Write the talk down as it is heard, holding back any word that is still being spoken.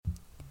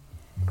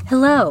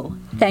Hello.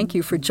 Thank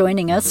you for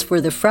joining us for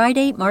the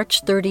Friday,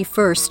 March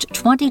 31st,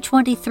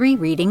 2023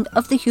 reading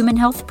of the Human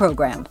Health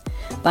Program.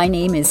 My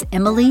name is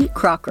Emily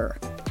Crocker.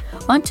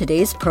 On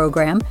today's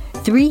program,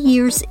 3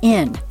 years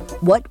in,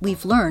 what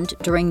we've learned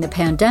during the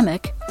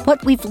pandemic,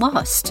 what we've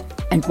lost,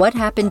 and what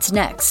happens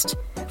next,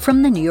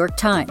 from the New York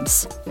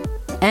Times.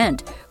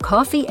 And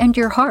Coffee and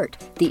Your Heart,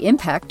 the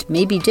impact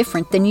may be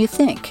different than you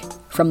think,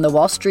 from the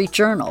Wall Street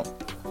Journal.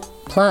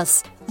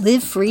 Plus,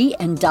 Live Free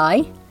and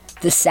Die?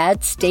 The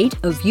sad state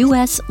of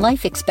U.S.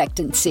 life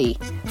expectancy,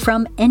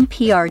 from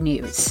NPR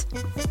News.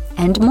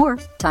 And more,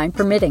 time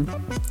permitting.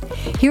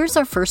 Here's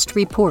our first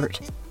report.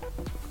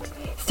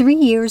 3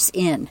 years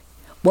in,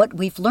 what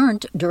we've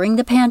learned during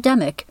the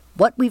pandemic,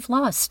 what we've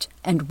lost,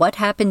 and what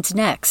happens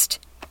next.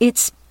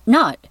 It's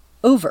not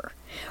over.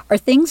 Are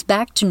things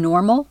back to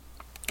normal?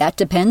 That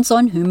depends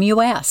on whom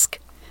you ask.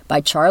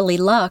 By Charlie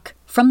Luck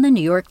from the New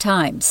York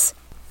Times.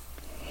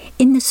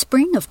 In the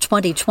spring of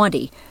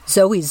 2020,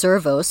 Zoe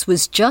Zervos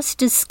was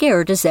just as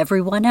scared as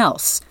everyone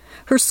else.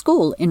 Her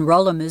school in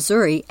Rolla,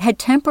 Missouri, had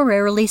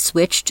temporarily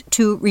switched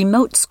to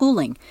remote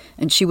schooling,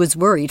 and she was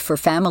worried for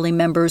family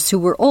members who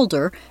were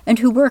older and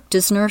who worked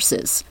as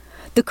nurses.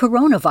 The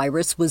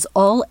coronavirus was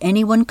all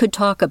anyone could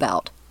talk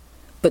about.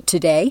 But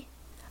today,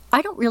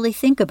 I don't really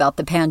think about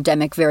the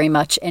pandemic very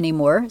much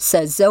anymore,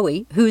 says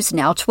Zoe, who's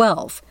now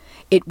 12.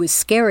 It was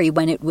scary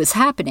when it was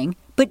happening,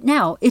 but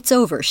now it's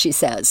over, she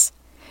says.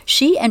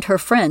 She and her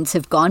friends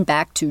have gone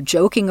back to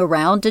joking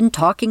around and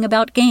talking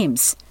about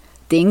games.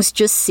 Things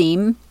just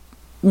seem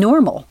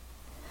normal.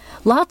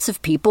 Lots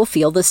of people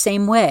feel the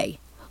same way.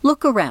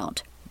 Look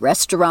around.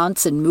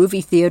 Restaurants and movie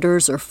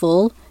theaters are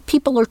full.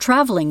 People are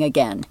traveling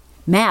again.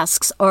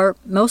 Masks are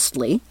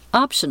mostly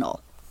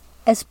optional.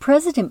 As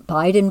President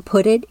Biden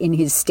put it in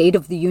his State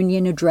of the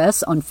Union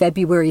address on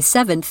February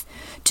 7th,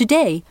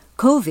 today,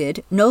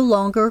 COVID no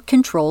longer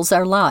controls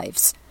our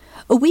lives.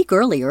 A week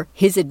earlier,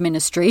 his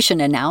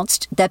administration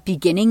announced that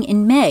beginning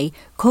in May,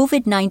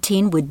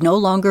 COVID-19 would no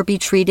longer be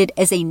treated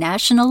as a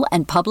national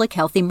and public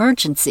health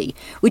emergency,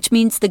 which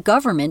means the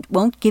government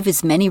won't give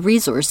as many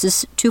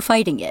resources to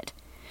fighting it.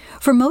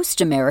 For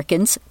most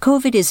Americans,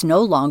 COVID is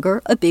no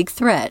longer a big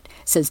threat,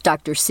 says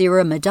Dr.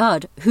 Sira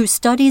Madad, who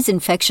studies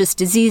infectious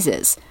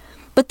diseases.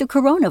 But the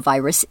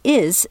coronavirus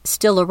is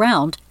still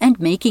around and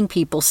making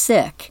people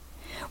sick.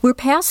 We're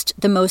past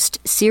the most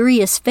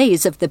serious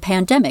phase of the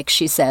pandemic,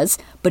 she says,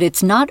 but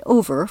it's not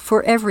over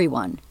for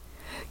everyone.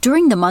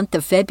 During the month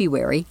of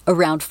February,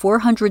 around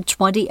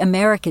 420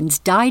 Americans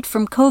died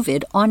from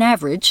COVID on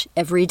average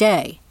every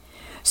day.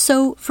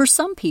 So for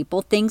some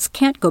people, things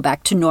can't go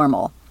back to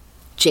normal.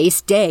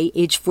 Jace Day,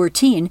 age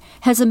 14,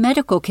 has a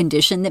medical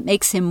condition that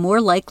makes him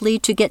more likely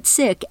to get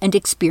sick and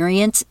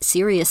experience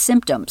serious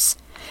symptoms.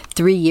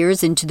 3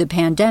 years into the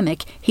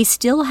pandemic, he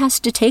still has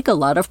to take a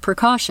lot of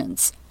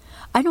precautions.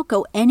 I don't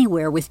go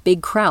anywhere with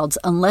big crowds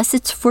unless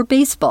it's for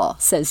baseball,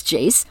 says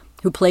Jace,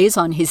 who plays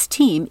on his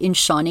team in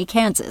Shawnee,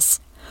 Kansas.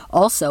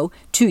 Also,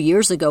 2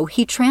 years ago,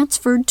 he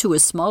transferred to a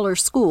smaller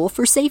school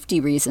for safety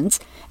reasons,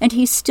 and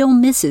he still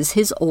misses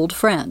his old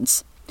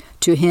friends.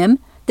 To him,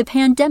 the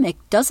pandemic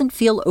doesn't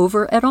feel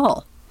over at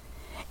all.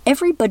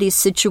 Everybody's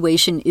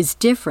situation is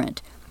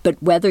different,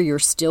 but whether you're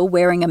still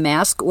wearing a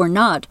mask or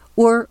not,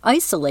 or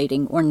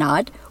isolating or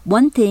not,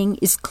 one thing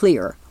is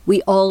clear.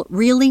 We all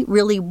really,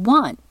 really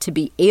want to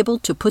be able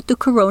to put the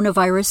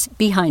coronavirus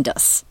behind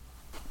us.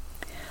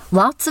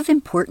 Lots of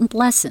important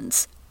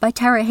lessons by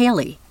Tara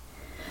Haley.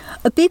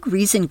 A big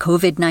reason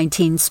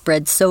COVID-19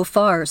 spread so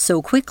far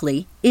so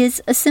quickly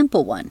is a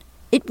simple one.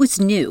 It was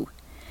new.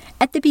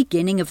 At the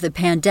beginning of the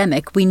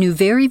pandemic, we knew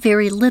very,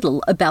 very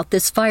little about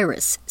this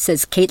virus,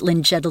 says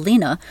Caitlin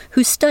Jedalina,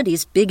 who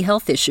studies big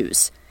health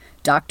issues.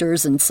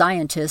 Doctors and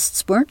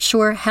scientists weren't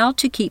sure how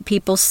to keep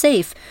people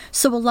safe,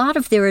 so a lot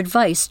of their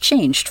advice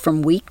changed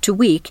from week to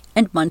week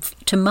and month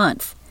to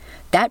month.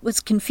 That was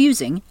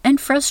confusing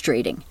and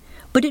frustrating.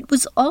 But it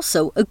was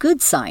also a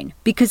good sign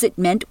because it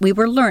meant we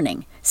were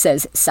learning,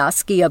 says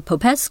Saskia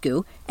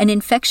Popescu, an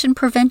infection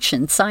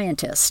prevention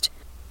scientist.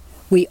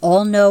 We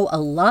all know a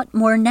lot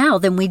more now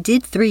than we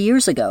did 3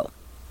 years ago.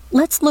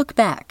 Let's look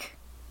back.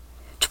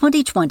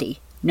 2020.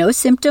 No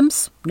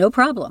symptoms, no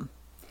problem.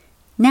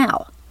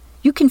 Now,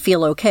 you can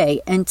feel okay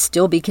and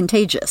still be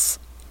contagious.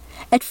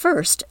 At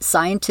first,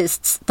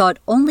 scientists thought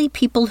only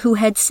people who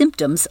had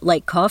symptoms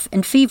like cough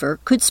and fever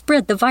could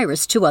spread the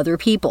virus to other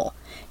people.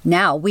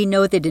 Now we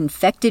know that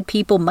infected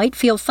people might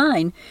feel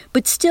fine,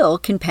 but still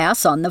can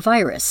pass on the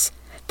virus.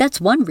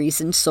 That's one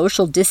reason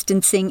social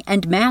distancing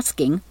and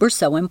masking were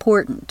so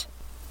important.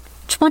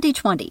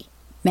 2020.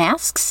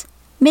 Masks?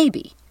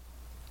 Maybe.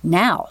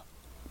 Now,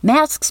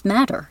 masks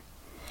matter.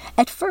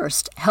 At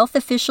first, health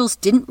officials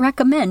didn't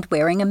recommend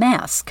wearing a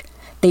mask.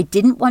 They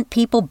didn't want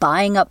people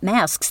buying up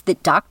masks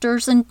that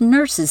doctors and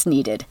nurses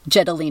needed,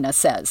 Jedalina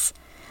says.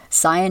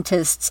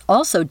 Scientists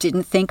also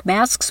didn't think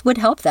masks would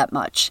help that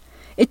much.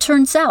 It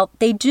turns out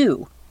they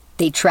do.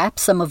 They trap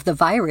some of the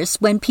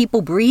virus when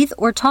people breathe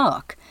or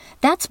talk.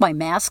 That's why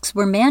masks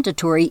were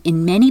mandatory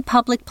in many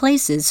public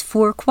places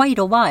for quite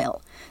a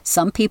while.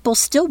 Some people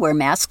still wear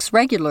masks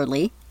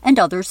regularly, and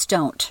others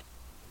don't.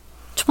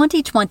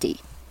 2020.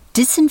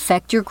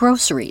 Disinfect your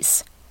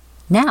groceries.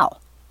 Now.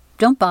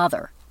 Don't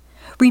bother.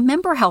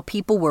 Remember how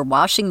people were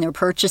washing their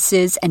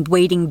purchases and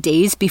waiting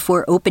days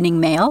before opening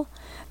mail?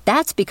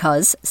 That's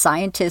because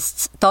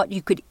scientists thought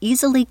you could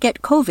easily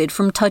get COVID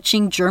from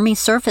touching germy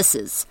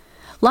surfaces.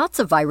 Lots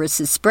of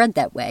viruses spread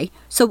that way,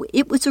 so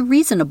it was a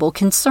reasonable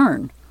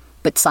concern.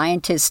 But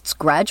scientists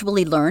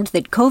gradually learned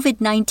that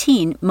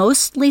COVID-19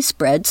 mostly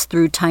spreads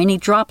through tiny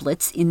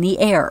droplets in the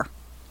air.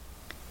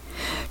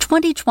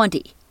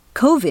 2020.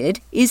 COVID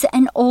is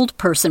an old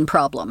person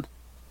problem.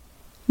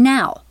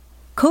 Now,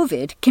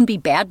 COVID can be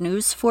bad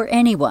news for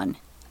anyone.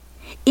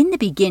 In the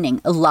beginning,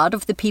 a lot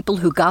of the people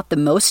who got the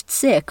most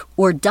sick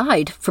or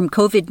died from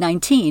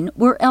COVID-19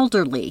 were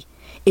elderly.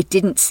 It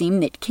didn't seem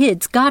that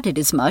kids got it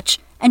as much,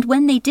 and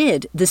when they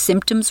did, the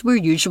symptoms were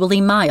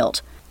usually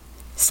mild.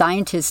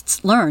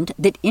 Scientists learned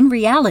that in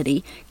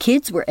reality,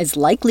 kids were as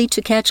likely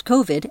to catch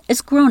COVID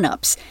as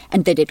grown-ups,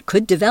 and that it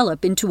could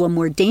develop into a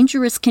more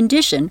dangerous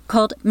condition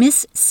called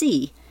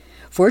MIS-C.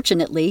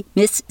 Fortunately,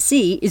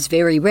 MIS-C is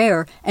very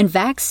rare, and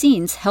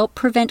vaccines help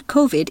prevent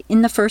COVID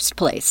in the first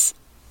place.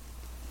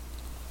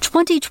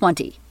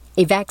 2020.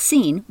 A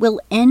vaccine will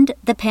end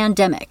the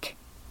pandemic.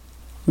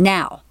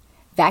 Now,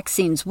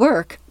 vaccines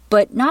work,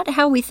 but not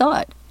how we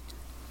thought.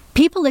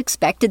 People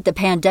expected the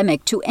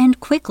pandemic to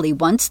end quickly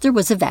once there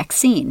was a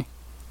vaccine.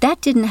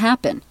 That didn't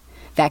happen.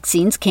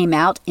 Vaccines came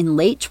out in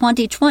late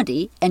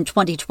 2020 and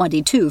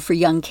 2022 for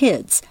young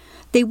kids.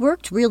 They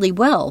worked really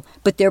well,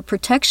 but their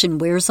protection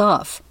wears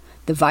off.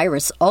 The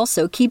virus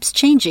also keeps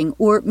changing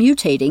or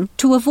mutating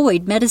to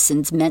avoid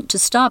medicines meant to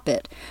stop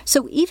it,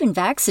 so even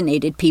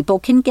vaccinated people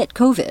can get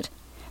COVID.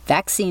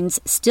 Vaccines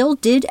still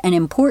did an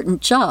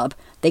important job.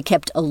 They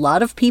kept a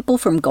lot of people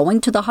from going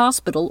to the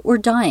hospital or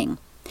dying.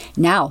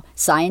 Now,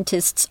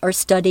 scientists are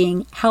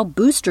studying how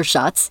booster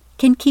shots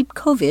can keep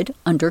COVID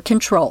under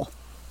control.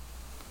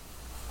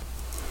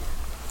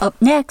 Up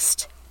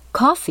next,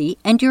 coffee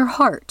and your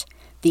heart.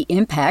 The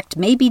impact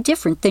may be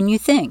different than you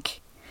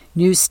think.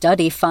 New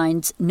study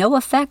finds no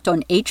effect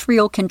on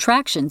atrial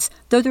contractions,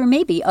 though there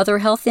may be other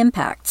health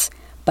impacts.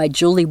 By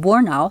Julie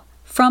Warnow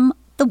from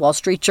The Wall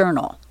Street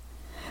Journal.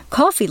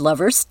 Coffee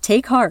lovers,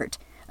 take heart.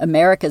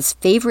 America's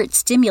favorite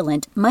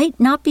stimulant might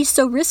not be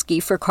so risky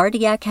for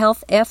cardiac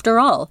health after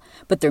all,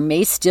 but there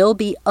may still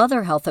be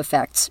other health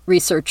effects,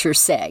 researchers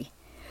say.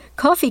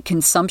 Coffee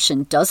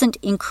consumption doesn't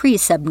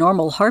increase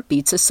abnormal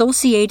heartbeats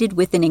associated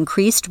with an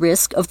increased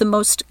risk of the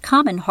most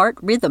common heart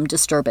rhythm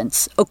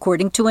disturbance,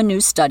 according to a new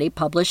study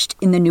published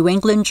in the New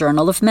England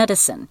Journal of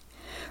Medicine.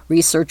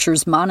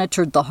 Researchers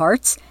monitored the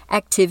hearts,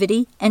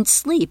 activity, and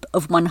sleep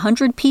of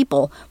 100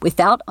 people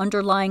without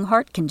underlying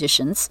heart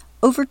conditions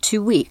over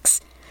 2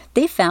 weeks.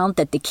 They found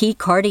that the key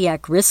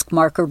cardiac risk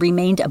marker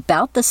remained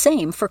about the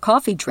same for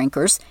coffee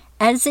drinkers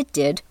as it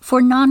did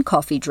for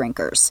non-coffee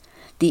drinkers.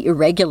 The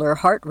irregular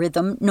heart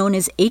rhythm known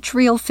as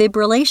atrial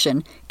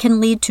fibrillation can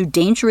lead to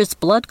dangerous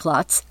blood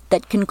clots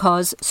that can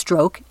cause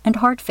stroke and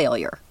heart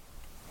failure.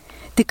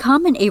 The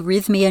common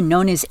arrhythmia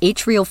known as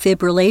atrial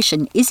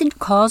fibrillation isn't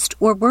caused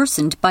or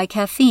worsened by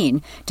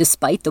caffeine,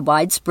 despite the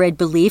widespread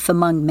belief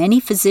among many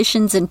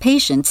physicians and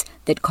patients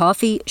that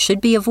coffee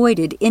should be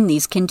avoided in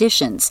these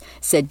conditions,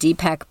 said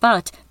Deepak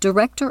Bhatt,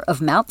 director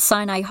of Mount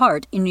Sinai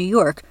Heart in New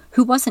York,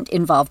 who wasn't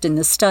involved in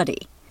the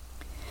study.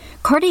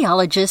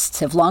 Cardiologists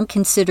have long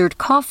considered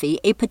coffee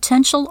a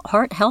potential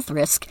heart health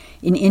risk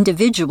in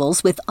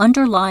individuals with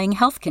underlying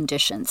health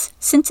conditions,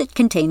 since it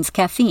contains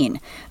caffeine,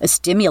 a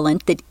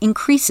stimulant that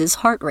increases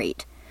heart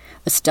rate.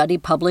 A study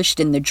published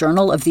in the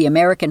Journal of the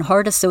American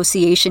Heart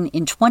Association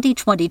in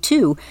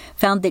 2022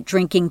 found that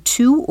drinking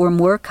 2 or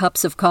more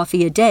cups of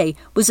coffee a day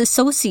was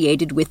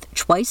associated with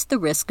twice the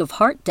risk of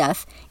heart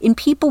death in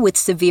people with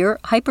severe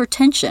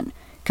hypertension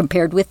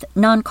compared with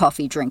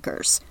non-coffee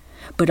drinkers.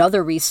 But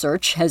other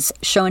research has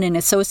shown an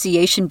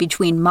association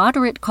between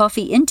moderate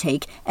coffee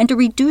intake and a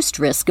reduced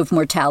risk of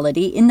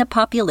mortality in the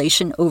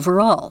population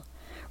overall.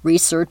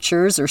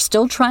 Researchers are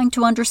still trying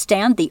to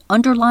understand the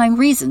underlying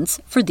reasons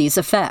for these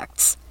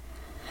effects.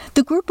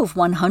 The group of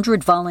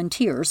 100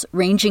 volunteers,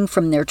 ranging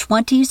from their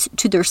 20s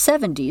to their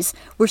 70s,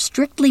 were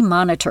strictly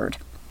monitored.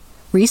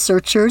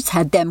 Researchers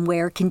had them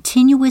wear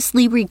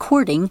continuously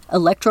recording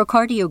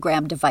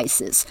electrocardiogram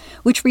devices,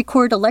 which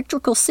record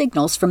electrical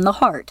signals from the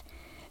heart,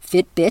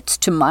 Fitbits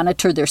to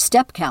monitor their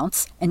step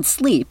counts and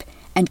sleep,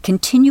 and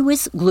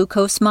continuous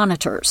glucose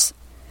monitors.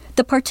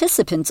 The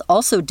participants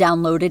also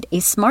downloaded a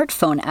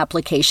smartphone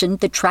application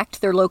that tracked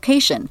their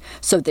location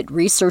so that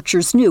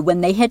researchers knew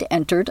when they had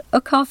entered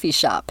a coffee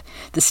shop.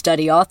 The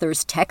study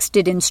authors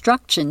texted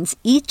instructions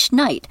each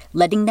night,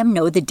 letting them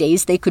know the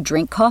days they could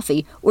drink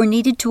coffee or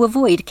needed to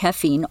avoid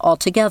caffeine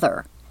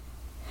altogether.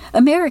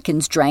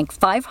 Americans drank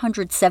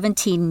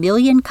 517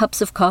 million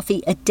cups of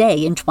coffee a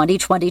day in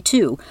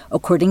 2022,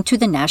 according to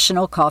the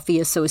National Coffee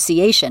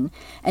Association,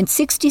 and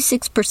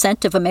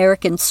 66% of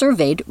Americans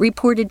surveyed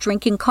reported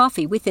drinking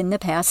coffee within the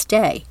past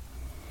day.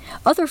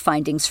 Other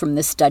findings from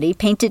this study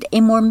painted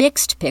a more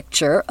mixed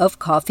picture of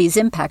coffee's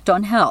impact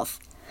on health.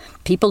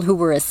 People who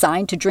were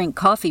assigned to drink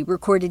coffee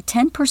recorded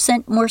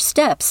 10% more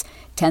steps,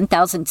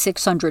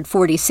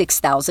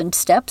 10,646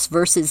 steps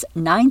versus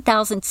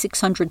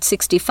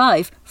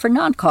 9,665 for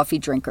non-coffee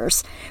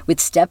drinkers, with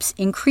steps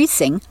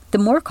increasing the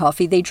more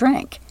coffee they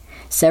drank.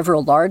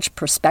 Several large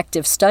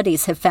prospective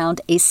studies have found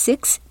a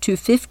 6 to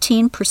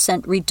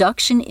 15%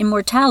 reduction in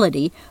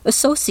mortality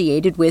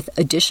associated with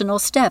additional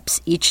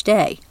steps each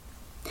day.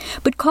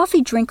 But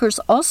coffee drinkers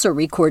also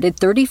recorded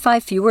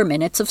 35 fewer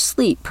minutes of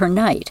sleep per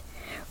night.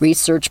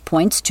 Research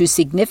points to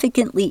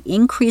significantly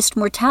increased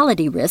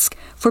mortality risk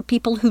for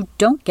people who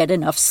don't get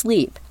enough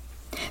sleep.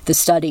 The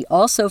study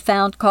also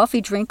found coffee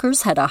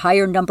drinkers had a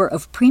higher number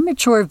of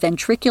premature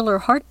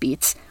ventricular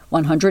heartbeats,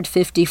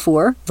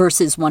 154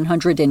 versus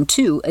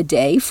 102 a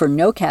day for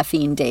no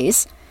caffeine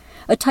days,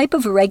 a type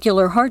of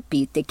irregular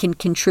heartbeat that can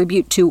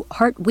contribute to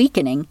heart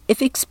weakening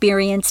if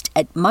experienced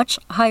at much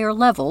higher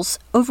levels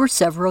over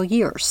several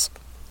years.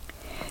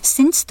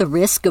 Since the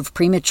risk of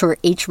premature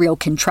atrial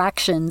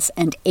contractions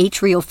and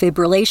atrial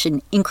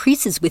fibrillation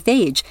increases with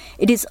age,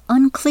 it is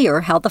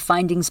unclear how the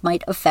findings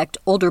might affect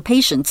older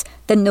patients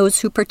than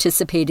those who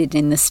participated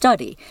in the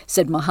study,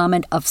 said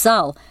Mohammed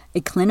Afzal, a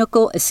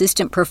clinical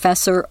assistant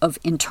professor of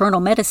internal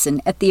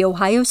medicine at the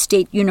Ohio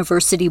State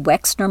University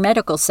Wexner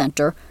Medical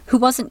Center, who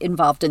wasn't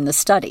involved in the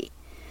study.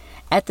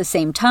 At the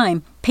same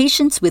time,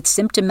 patients with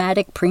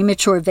symptomatic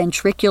premature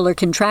ventricular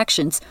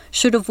contractions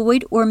should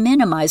avoid or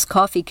minimize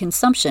coffee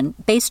consumption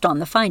based on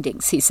the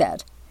findings, he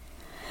said.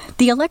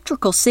 The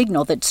electrical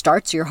signal that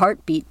starts your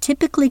heartbeat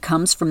typically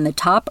comes from the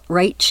top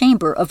right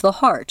chamber of the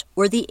heart,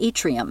 or the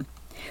atrium.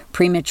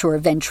 Premature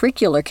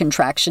ventricular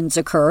contractions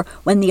occur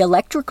when the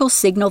electrical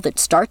signal that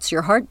starts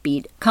your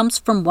heartbeat comes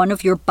from one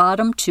of your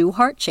bottom two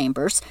heart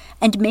chambers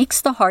and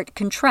makes the heart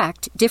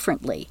contract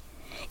differently.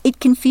 It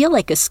can feel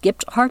like a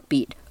skipped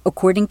heartbeat,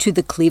 according to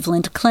the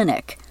Cleveland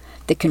Clinic.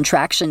 The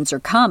contractions are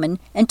common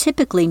and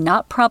typically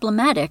not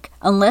problematic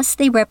unless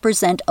they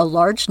represent a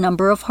large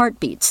number of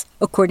heartbeats,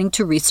 according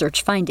to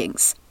research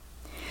findings.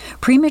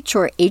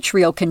 Premature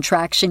atrial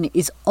contraction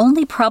is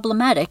only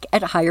problematic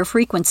at higher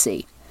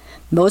frequency.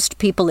 Most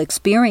people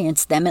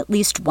experience them at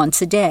least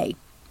once a day.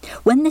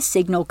 When the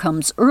signal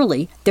comes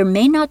early, there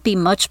may not be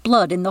much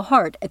blood in the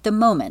heart at the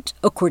moment,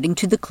 according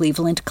to the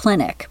Cleveland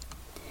Clinic.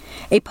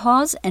 A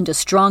pause and a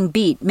strong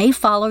beat may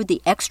follow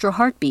the extra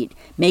heartbeat,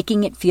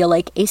 making it feel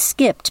like a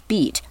skipped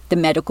beat, the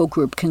medical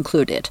group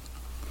concluded.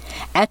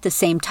 At the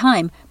same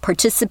time,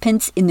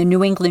 participants in the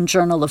New England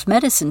Journal of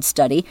Medicine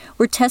study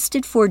were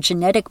tested for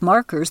genetic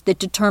markers that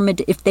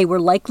determined if they were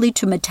likely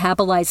to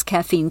metabolize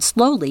caffeine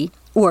slowly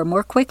or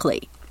more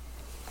quickly.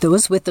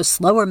 Those with a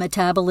slower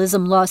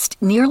metabolism lost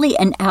nearly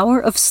an hour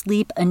of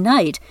sleep a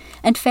night,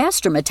 and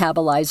faster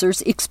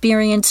metabolizers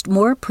experienced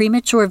more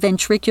premature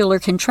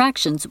ventricular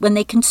contractions when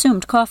they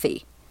consumed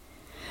coffee.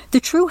 The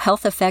true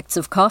health effects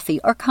of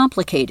coffee are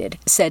complicated,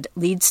 said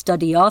lead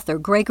study author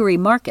Gregory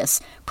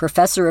Marcus,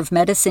 professor of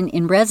medicine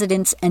in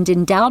residence and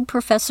endowed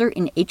professor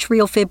in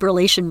atrial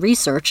fibrillation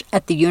research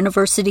at the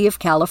University of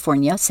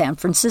California, San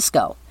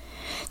Francisco.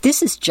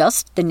 This is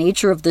just the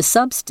nature of the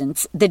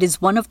substance that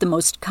is one of the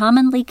most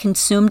commonly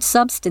consumed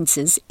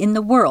substances in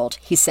the world,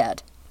 he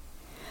said.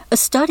 A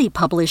study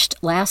published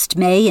last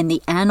May in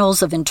the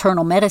Annals of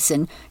Internal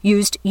Medicine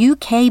used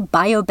UK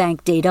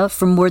Biobank data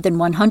from more than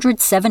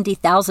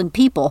 170,000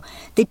 people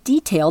that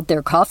detailed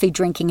their coffee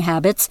drinking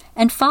habits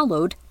and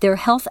followed their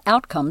health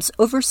outcomes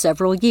over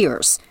several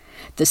years.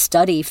 The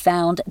study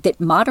found that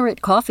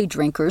moderate coffee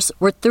drinkers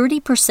were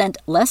 30%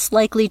 less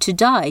likely to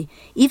die,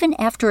 even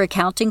after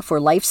accounting for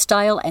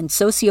lifestyle and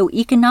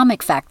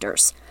socioeconomic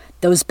factors.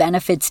 Those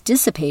benefits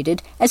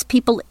dissipated as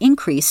people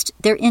increased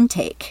their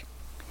intake.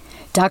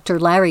 Dr.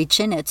 Larry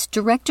Chinitz,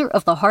 director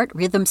of the Heart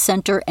Rhythm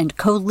Center and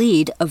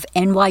co-lead of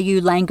NYU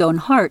Langone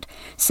Heart,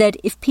 said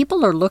if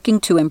people are looking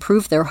to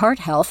improve their heart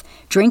health,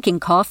 drinking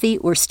coffee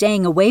or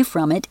staying away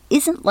from it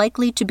isn't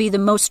likely to be the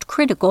most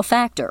critical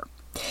factor.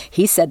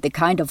 He said the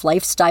kind of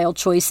lifestyle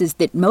choices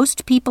that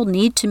most people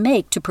need to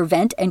make to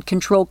prevent and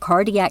control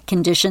cardiac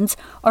conditions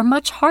are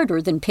much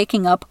harder than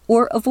picking up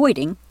or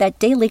avoiding that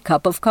daily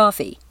cup of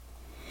coffee.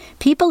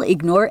 People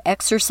ignore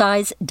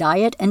exercise,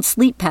 diet, and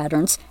sleep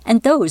patterns,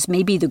 and those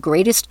may be the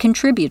greatest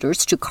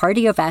contributors to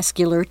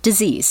cardiovascular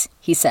disease,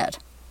 he said.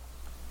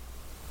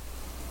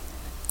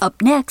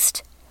 Up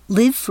next,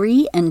 Live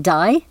Free and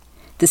Die?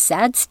 The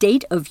Sad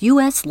State of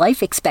U.S.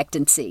 Life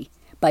Expectancy,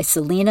 by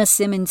Selena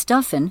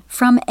Simmons-Duffin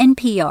from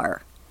NPR.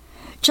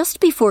 Just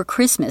before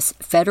Christmas,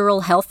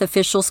 federal health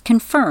officials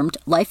confirmed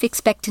life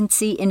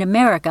expectancy in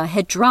America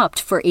had dropped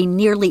for a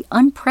nearly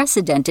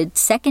unprecedented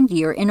second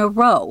year in a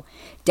row,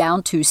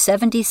 down to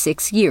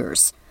 76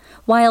 years.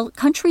 While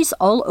countries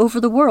all over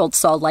the world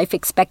saw life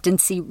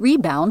expectancy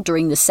rebound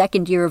during the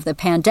second year of the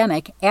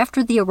pandemic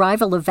after the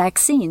arrival of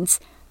vaccines,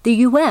 the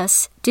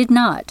U.S. did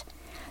not.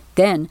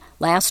 Then,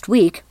 last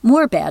week,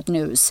 more bad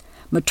news.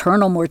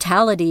 Maternal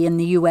mortality in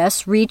the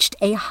U.S. reached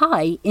a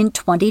high in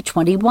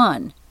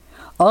 2021.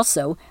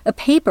 Also, a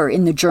paper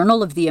in the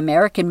Journal of the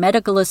American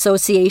Medical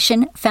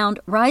Association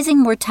found rising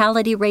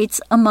mortality rates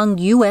among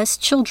U.S.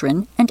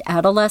 children and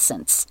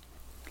adolescents.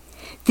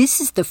 This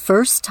is the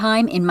first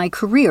time in my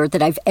career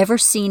that I've ever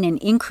seen an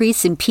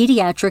increase in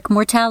pediatric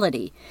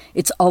mortality.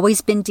 It's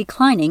always been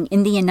declining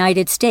in the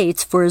United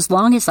States for as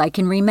long as I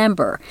can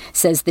remember,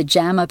 says the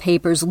JAMA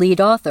paper's lead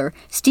author,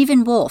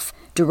 Stephen Wolfe,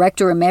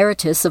 Director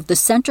Emeritus of the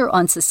Center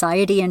on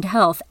Society and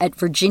Health at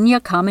Virginia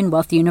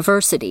Commonwealth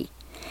University.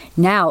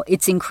 Now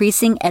it's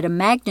increasing at a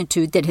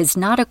magnitude that has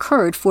not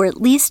occurred for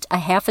at least a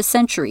half a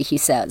century, he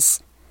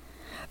says.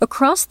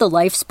 Across the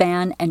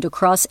lifespan and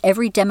across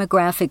every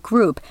demographic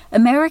group,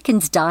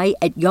 Americans die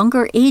at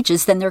younger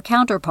ages than their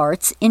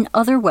counterparts in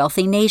other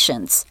wealthy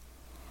nations.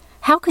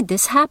 How could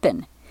this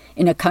happen?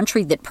 In a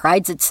country that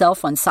prides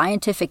itself on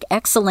scientific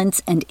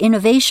excellence and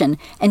innovation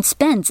and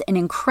spends an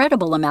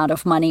incredible amount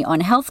of money on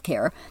health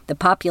care, the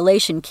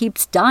population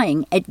keeps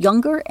dying at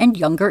younger and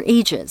younger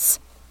ages.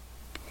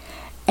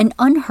 An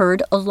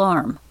unheard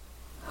alarm.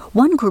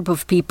 One group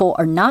of people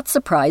are not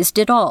surprised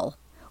at all.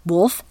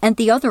 Wolfe and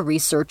the other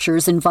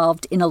researchers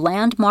involved in a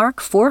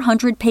landmark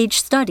 400-page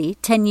study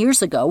 10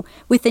 years ago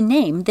with a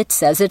name that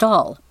says it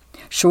all: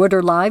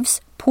 Shorter Lives,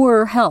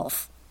 Poorer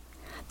Health.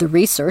 The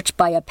research,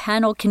 by a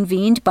panel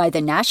convened by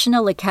the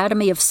National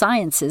Academy of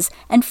Sciences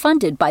and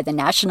funded by the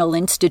National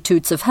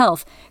Institutes of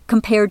Health,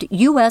 compared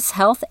U.S.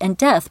 health and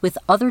death with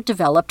other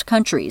developed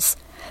countries.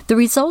 The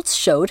results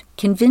showed,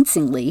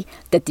 convincingly,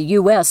 that the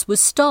U.S. was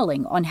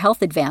stalling on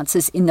health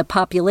advances in the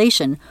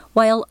population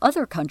while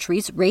other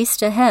countries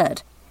raced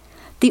ahead.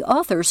 The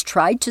authors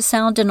tried to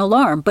sound an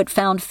alarm but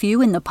found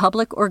few in the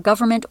public or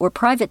government or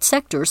private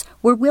sectors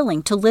were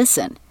willing to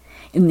listen.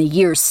 In the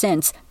years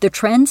since, the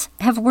trends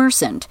have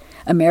worsened.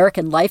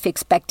 American life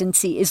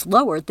expectancy is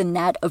lower than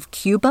that of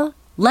Cuba,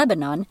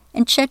 Lebanon,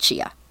 and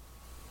Czechia.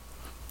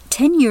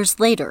 10 years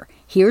later,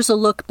 here's a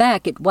look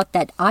back at what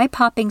that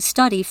eye-popping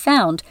study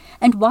found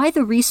and why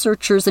the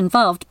researchers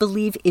involved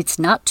believe it's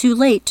not too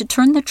late to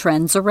turn the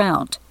trends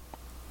around.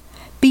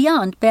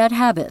 Beyond bad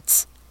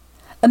habits.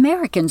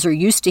 Americans are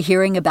used to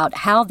hearing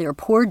about how their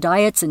poor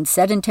diets and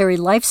sedentary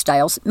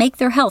lifestyles make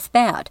their health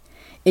bad.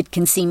 It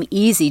can seem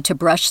easy to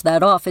brush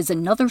that off as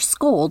another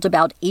scold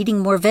about eating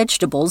more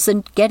vegetables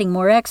and getting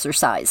more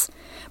exercise.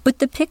 But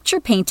the picture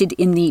painted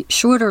in the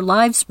Shorter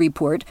Lives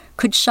report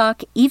could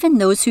shock even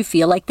those who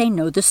feel like they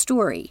know the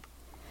story.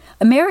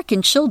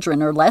 American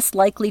children are less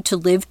likely to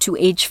live to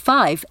age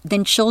 5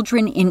 than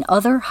children in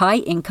other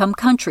high-income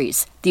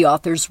countries, the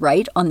authors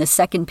write on the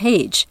second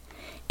page.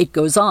 It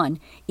goes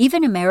on,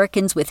 even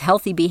Americans with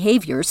healthy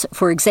behaviors,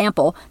 for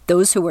example,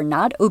 those who are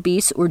not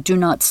obese or do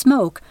not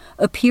smoke,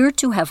 appear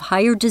to have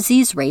higher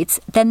disease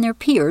rates than their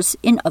peers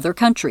in other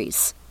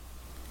countries.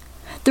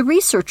 The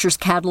researchers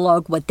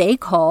catalog what they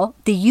call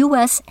the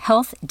U.S.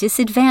 health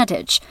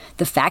disadvantage,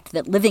 the fact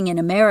that living in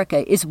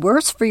America is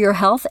worse for your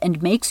health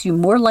and makes you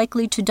more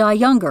likely to die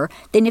younger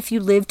than if you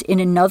lived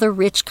in another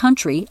rich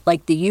country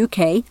like the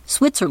UK,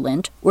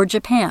 Switzerland, or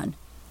Japan.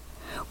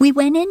 We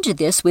went into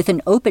this with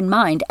an open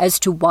mind as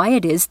to why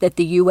it is that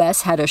the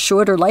U.S. had a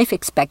shorter life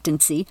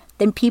expectancy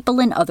than people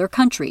in other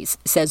countries,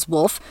 says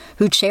Wolfe,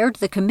 who chaired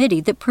the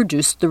committee that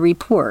produced the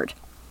report.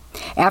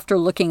 After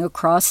looking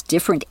across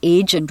different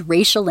age and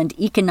racial and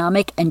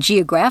economic and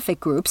geographic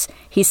groups,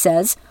 he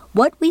says,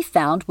 what we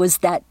found was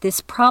that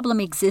this problem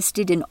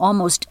existed in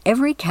almost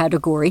every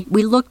category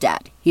we looked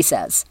at, he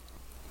says.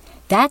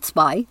 That's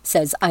why,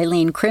 says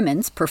Eileen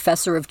Crimmins,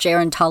 professor of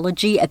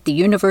gerontology at the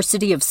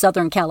University of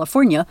Southern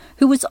California,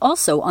 who was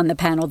also on the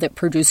panel that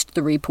produced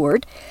the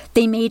report,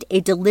 they made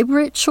a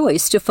deliberate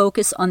choice to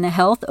focus on the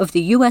health of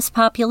the U.S.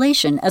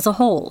 population as a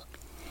whole.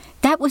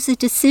 That was a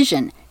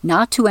decision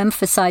not to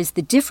emphasize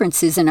the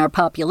differences in our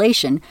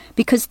population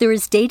because there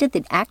is data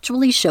that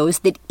actually shows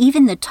that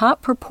even the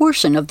top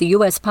proportion of the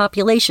U.S.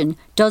 population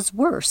does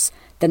worse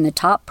than the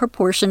top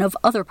proportion of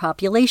other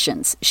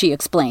populations, she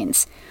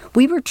explains.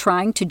 We were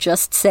trying to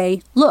just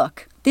say,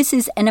 look, this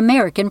is an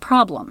American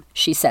problem,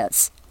 she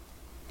says.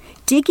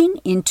 Digging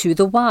into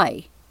the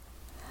why.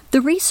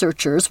 The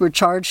researchers were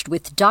charged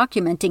with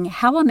documenting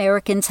how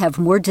Americans have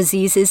more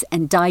diseases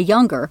and die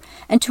younger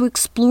and to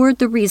explore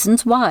the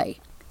reasons why.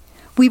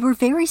 We were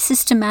very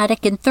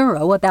systematic and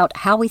thorough about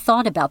how we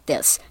thought about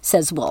this,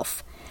 says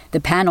Wolfe. The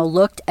panel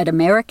looked at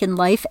American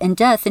life and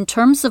death in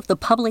terms of the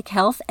public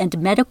health and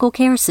medical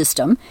care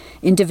system,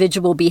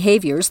 individual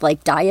behaviors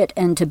like diet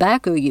and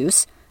tobacco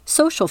use,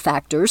 social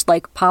factors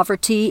like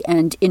poverty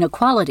and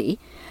inequality,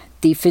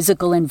 the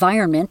physical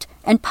environment,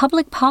 and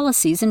public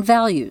policies and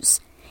values.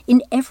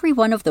 In every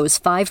one of those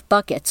 5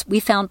 buckets, we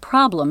found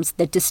problems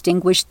that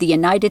distinguished the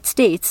United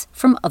States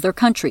from other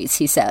countries,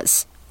 he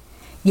says.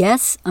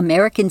 Yes,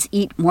 Americans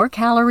eat more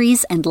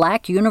calories and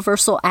lack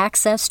universal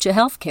access to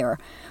health care,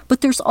 but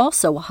there's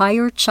also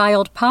higher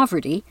child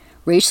poverty,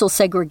 racial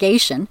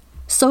segregation,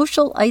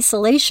 social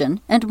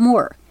isolation, and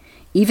more.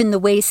 Even the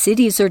way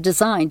cities are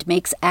designed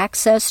makes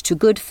access to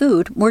good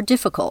food more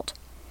difficult.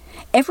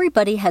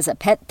 Everybody has a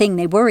pet thing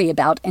they worry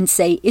about and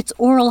say it's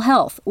oral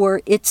health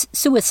or it's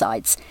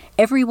suicides.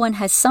 Everyone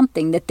has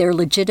something that they're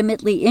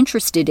legitimately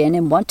interested in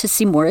and want to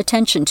see more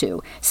attention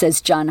to,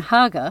 says John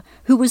Haga,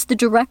 who was the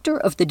director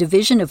of the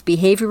Division of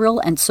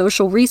Behavioral and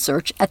Social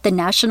Research at the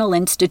National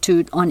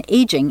Institute on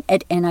Aging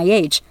at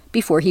NIH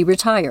before he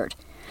retired.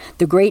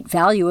 The great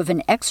value of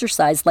an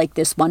exercise like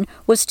this one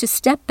was to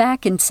step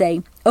back and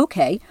say,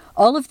 okay,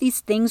 all of these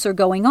things are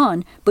going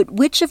on, but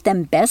which of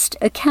them best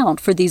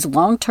account for these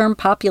long-term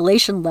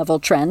population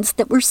level trends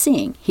that we're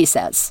seeing, he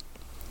says.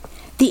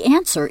 The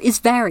answer is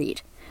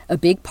varied. A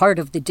big part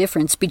of the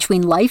difference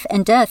between life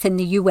and death in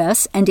the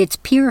U.S. and its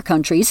peer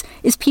countries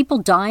is people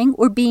dying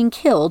or being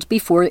killed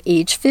before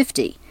age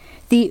 50.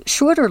 The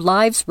Shorter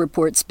Lives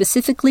report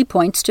specifically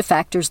points to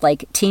factors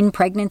like teen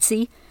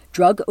pregnancy,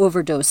 drug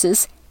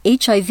overdoses,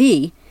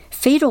 HIV,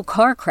 fatal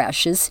car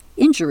crashes,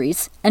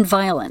 injuries, and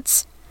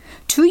violence.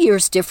 2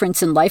 years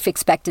difference in life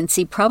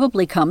expectancy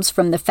probably comes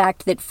from the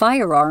fact that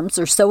firearms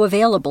are so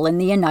available in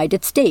the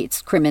United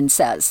States, Crimmins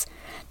says.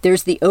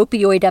 There's the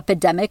opioid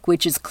epidemic,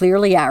 which is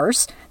clearly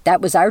ours. That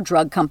was our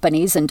drug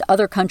companies, and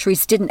other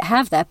countries didn't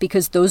have that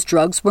because those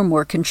drugs were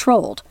more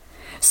controlled.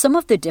 Some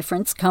of the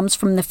difference comes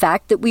from the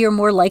fact that we are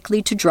more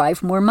likely to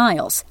drive more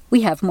miles.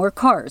 We have more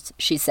cars,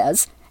 she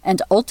says,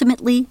 and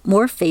ultimately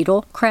more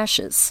fatal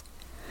crashes.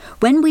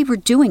 When we were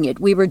doing it,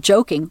 we were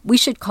joking we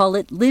should call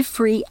it Live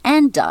Free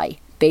and Die,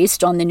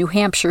 based on the New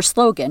Hampshire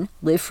slogan,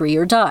 Live Free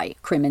or Die,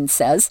 Crimmins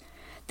says.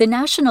 The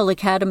National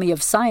Academy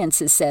of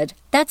Sciences said,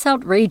 that's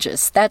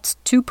outrageous, that's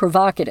too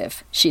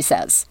provocative, she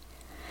says.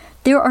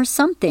 There are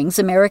some things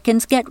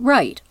Americans get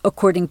right,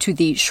 according to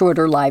the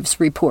Shorter Lives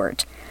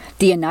report.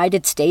 The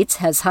United States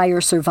has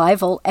higher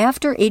survival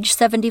after age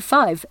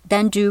 75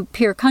 than do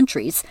peer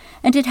countries,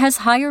 and it has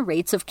higher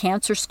rates of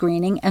cancer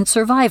screening and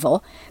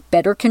survival,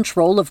 better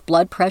control of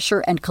blood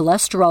pressure and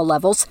cholesterol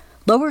levels,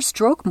 lower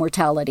stroke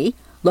mortality,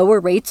 lower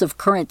rates of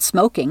current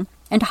smoking,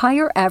 and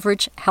higher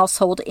average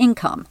household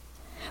income.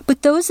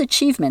 But those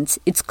achievements,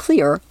 it's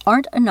clear,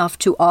 aren't enough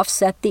to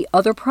offset the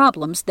other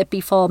problems that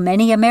befall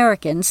many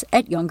Americans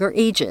at younger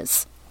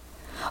ages.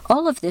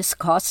 All of this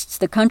costs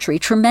the country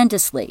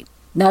tremendously.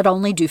 Not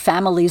only do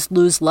families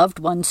lose loved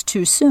ones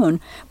too soon,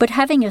 but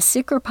having a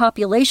sicker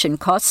population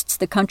costs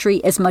the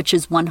country as much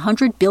as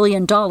 $100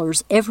 billion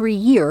every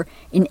year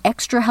in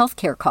extra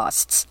healthcare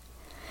costs.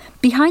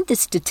 Behind the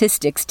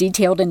statistics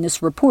detailed in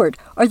this report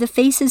are the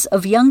faces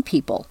of young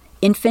people,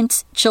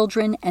 infants,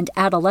 children, and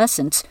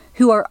adolescents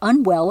who are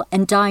unwell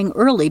and dying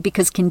early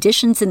because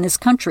conditions in this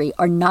country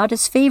are not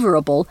as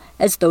favorable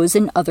as those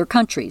in other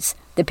countries,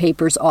 the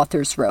paper's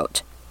authors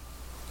wrote.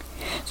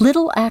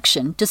 Little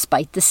action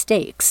despite the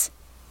stakes.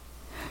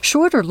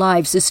 Shorter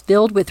Lives is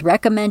filled with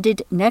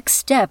recommended next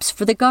steps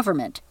for the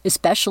government,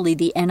 especially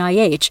the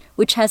NIH,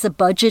 which has a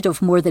budget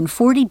of more than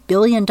 $40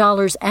 billion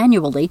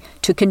annually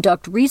to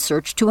conduct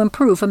research to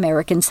improve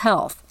Americans'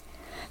 health.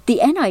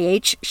 The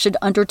NIH should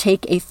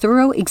undertake a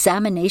thorough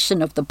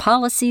examination of the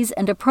policies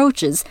and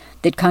approaches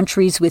that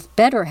countries with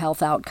better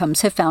health outcomes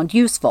have found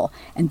useful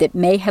and that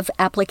may have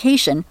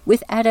application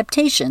with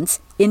adaptations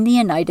in the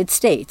United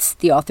States,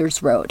 the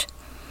authors wrote.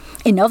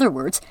 In other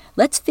words,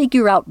 let's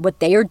figure out what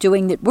they are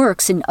doing that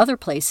works in other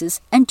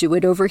places and do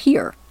it over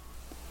here.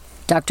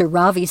 Dr.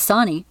 Ravi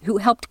Sani, who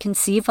helped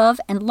conceive of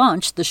and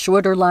launch the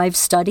Shorter Lives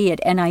study at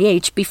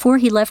NIH before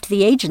he left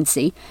the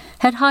agency,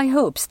 had high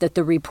hopes that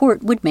the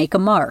report would make a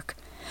mark.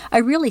 I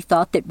really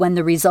thought that when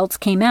the results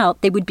came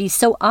out, they would be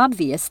so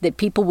obvious that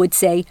people would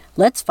say,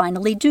 let's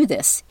finally do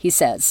this, he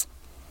says.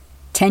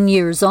 10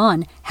 years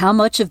on, how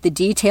much of the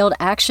detailed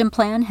action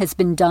plan has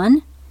been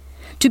done?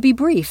 To be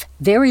brief,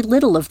 very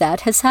little of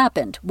that has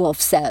happened,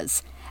 Wolf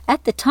says.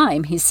 At the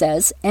time, he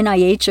says,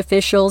 NIH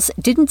officials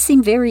didn't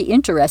seem very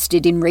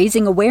interested in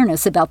raising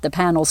awareness about the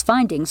panel's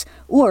findings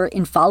or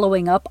in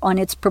following up on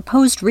its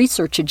proposed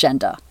research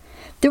agenda.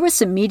 There was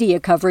some media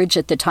coverage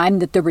at the time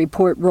that the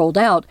report rolled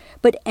out,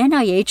 but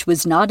NIH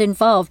was not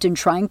involved in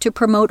trying to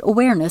promote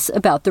awareness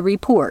about the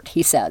report,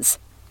 he says.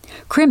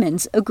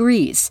 Crimmins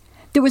agrees.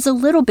 There was a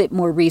little bit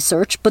more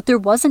research, but there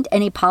wasn't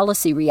any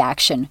policy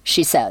reaction,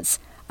 she says.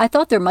 I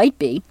thought there might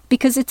be,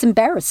 because it's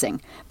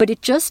embarrassing, but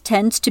it just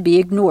tends to be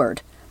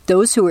ignored.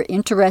 Those who are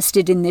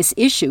interested in this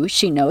issue,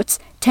 she notes,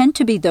 tend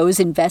to be those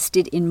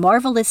invested in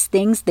marvelous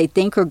things they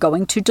think are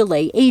going to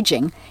delay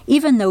aging,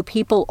 even though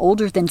people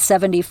older than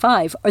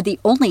 75 are the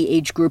only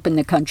age group in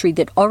the country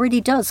that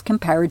already does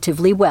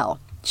comparatively well,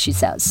 she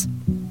says.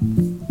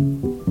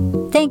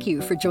 Thank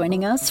you for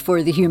joining us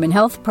for the Human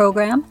Health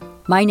Program.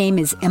 My name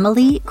is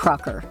Emily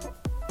Crocker.